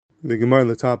The Gemara on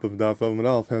the top of Daf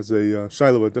Aleph has a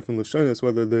shiloh with different lashonos,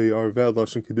 whether they are valid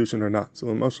lashon Kidushin or not. So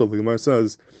in Mashal, the Gemara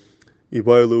says,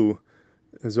 Ibaylu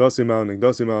Ezrasi Mao,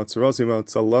 Nigdasi Mao, Tzarasi Mao,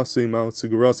 Tzalasi Mao,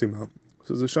 Sigurasi Mao.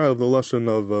 So there's a shiloh of the lashon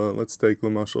of, let's take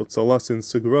Lamashal, Tzalasi and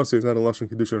Sigurasi, is that a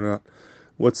lashon Kidushin or not?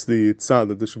 What's the tzad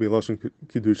that this should be a lashon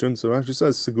Kidushin? So it actually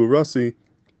says, Sigurasi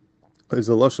is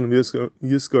a lashon of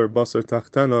Yiskar Basar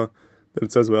Tachtana, that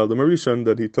it says by Adam Arishan,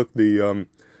 that he took the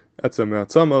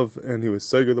Etzem and he was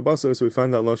Seger the Basar, so we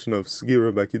find that lashon of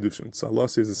Sgira by Kidushin.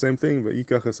 Tzalasi is the same thing, but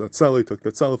Vikach הצלע, he took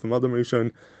the Celà from Adam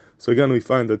Rishon. So again, we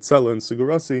find that Celà and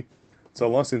Segorati,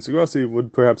 Tzalasi and Segorati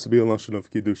would perhaps be a lashon of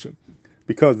Kidushin,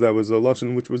 because that was a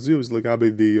lashon which was used like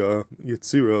the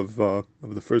Yetzira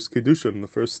of the first Kidushin, the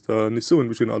first Nisuin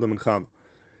between Adam and Chava.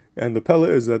 And the Pella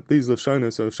is that these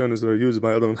lashonos are lashonos that are used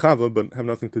by Adam and Chava, but have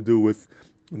nothing to do with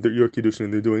your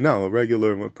Kidushin they're doing now. A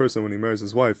regular person, when he marries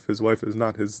his wife is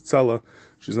not his Celà,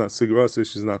 she's not Sigurasi,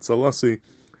 she's not Tzalasi.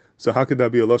 So how could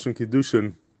that be a lashon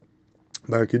Kidushin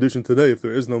by our Kidushin today if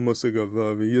there is no musig of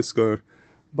Yiskar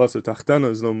Basar Tachtana,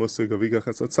 is no musig of Vikacha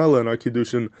Tzal'a, and our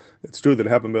Kidushin, it's true that it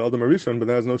happened by Adam Arishan, but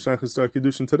there is no shaykhus to our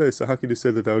Kidushin today. So how could you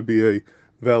say that that would be a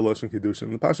valid lashon Kidushin?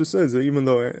 The Pasha says that even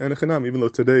though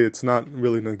today it's not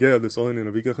really nageh, this only in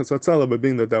a Vikacha Tzal'a, but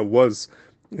being that was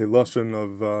a lashon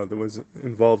of that was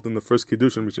involved in the first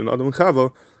Kidushin between Adam and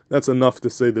Chava, that's enough to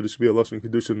say that it should be a lashon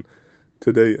Kidushin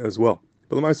today as well.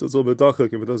 But the Maisa is a little bit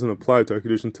dachak if it doesn't apply to our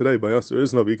Kidushin today. By us, there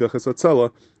is no Vikacha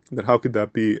Tzal'a, then how could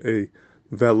that be a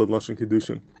valid lashon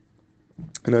Kidushin?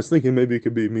 And I was thinking maybe it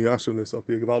could be miyashav this up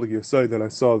the Gavaldik Yesod that I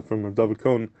saw from David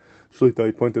Cohen, Shlita.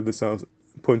 He pointed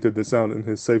this out in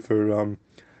his sefer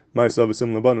Ma'asav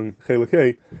V'sim Labanan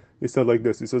Chelakei. He said like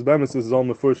this. He says, "Bamis is all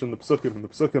mefurish in the psukim. In the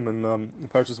psukim in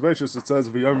Parshas Beishus it says,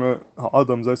 "V'yarma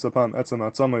ha'adam zayis apan etzem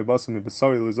atzamay basim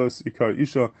b'sari l'zayis ikar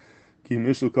isha ki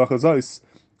mishu kacha zayis."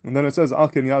 And then it says,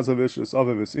 "Alken yazav ishus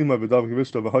aviv ima v'dav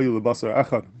givishta v'hayu l'basar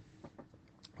echad."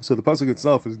 So the pasuk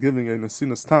itself is giving a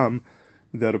nesinas tam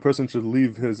that a person should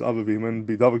leave his avivim and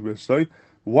be davik b'shtay.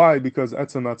 Why? Because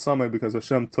etzem atzamay, because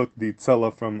Hashem took the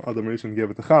Celà from Adam Rishon and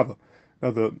gave it to Chava. Now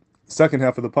the second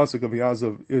half of the pasuk of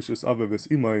Yazav Ishus Avivis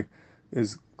Imai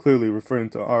is clearly referring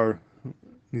to our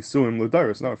Nisuim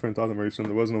L'Dairis, not referring to Adam Rishon.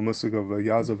 There was no musig of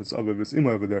Yazav Avivis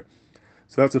Imai over there.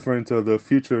 So that's referring to the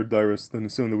future Dairis, the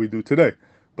Nisuim that we do today.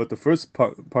 But the first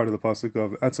part of the pasuk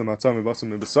of Etzem Atzami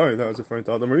Basim B'Sari, that was referring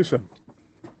to Adam Rishon.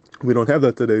 We don't have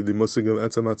that today, the musig of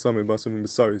Etzem Atzami Basim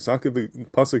B'Sari. So how could the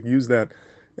pasuk use that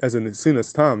as an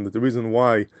Nesinas Tam, that the reason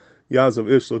why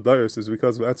Yazav Ish L'Dairis is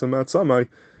because of Etzem Atzamai,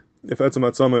 if Etzem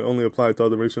Atzamai only applied to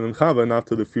Adam Rishon and Chava, not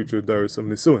to the future Dairis of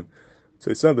Nisuin. So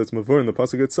he said that's Mavur in the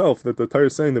pasuk itself, that the Torah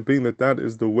is saying that being that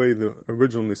is the way the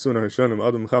original Nisuin Hashanim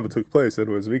Adam and Chava took place, that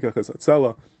it was Vikach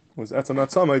Celà, was Etzem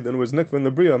Atzamai, then it was Nikva in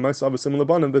the Bria, Ma'asav V'sim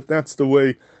Labanan, that that's the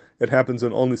way it happens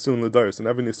in all Nisuin L'Dairis. And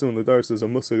every Nisuin L'Dairis is a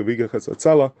musig of Vikach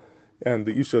Celà, and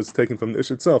the Isha is taken from the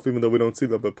Ish itself, even though we don't see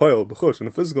that B'Payel, B'Chush, in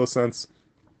a physical sense,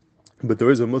 but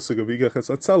there is a musig of Vikach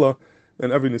Celà,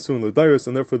 and every Nisuin L'Dairis,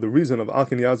 and therefore the reason of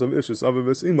Alkin Yazav Ishus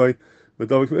Avivis Imai, but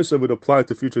Davik Isha would apply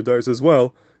to future Dairis as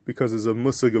well, because there's a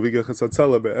musig of Vikach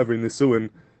Celà by every Nisuin,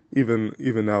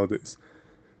 even nowadays.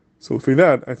 So for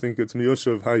that, I think it's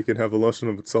miyoshav how you can have a lashon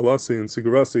of Tzalasi and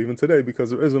Sigurasi even today, because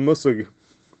there is a musig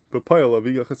b'payel of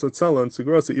Vikach Celà and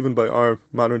Sigurasi even by our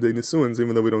modern day Nisuins,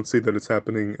 even though we don't see that it's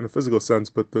happening in a physical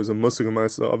sense, but there's a musig of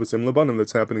Ma'asav V'sim Labanan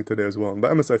that's happening today as well. And by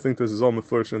Emes, I think this is all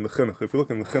mefurish in the chinuch. If you look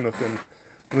in the chinuch in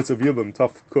Mitzvah Yibam,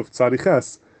 Taf Kuf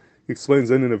Tzadiches, he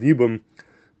explains in of Yibam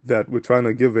that we're trying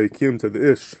to give a kim to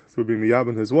the ish through being miyab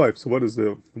and his wife. So what does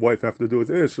the wife have to do with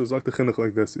the ish? It's like the chinuch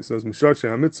like this. He says, Mishar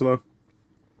Shea Mitzvah,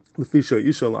 L'fisha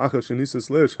Isha L'achar Shenisis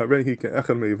Lish, Harehi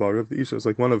Ke'echad Me'ivariv. The Isha is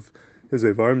like one of his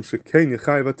Ivarim, Shekein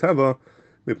Yechai V'teva,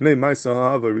 Mipnei Maisa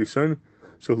Ha'ava Rishon,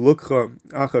 Shalukcha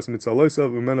Achas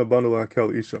Mitzaloisa, V'mena Banu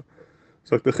La'akel Isha.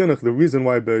 So the chinuch, the reason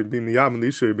why by being miyab and the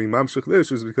isha, being mamshich the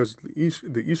ish, is because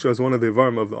the isha is one of the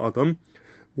ivarim of the Adam.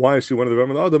 Why is she one of the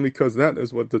ivarim of the Adam? Because that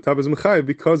is what the tab is mechai,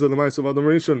 because of the mice of Adam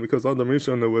Rishon. Because Adam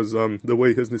Rishon, it was the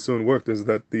way his nisuin worked is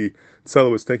that the celà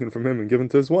was taken from him and given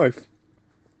to his wife.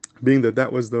 Being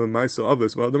that was the mice of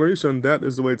us, Adam Rishon, that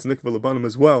is the way it's nikva labanim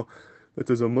as well. That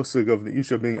there's a musig of the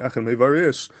isha being achan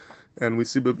mevarish. And we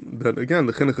see that again,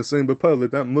 the chinuch is saying that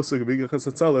musig of Vikach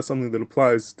Celà is something that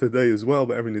applies today as well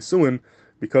by every nisuin,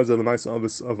 because of the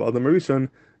ma'aseh of Adam Rishon,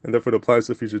 and therefore it applies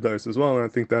to future dairis as well. And I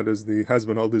think that has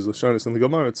been all these lashonos in the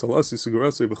Gemara, Tzalasi,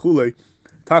 Segorati, B'chulei,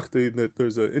 Tachti, that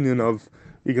there's an Indian of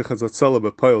Vikach Celà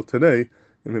b'payil today,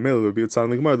 and the male would be a tzad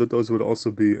in the Gemara that those would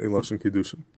also be a lashon Kidushin.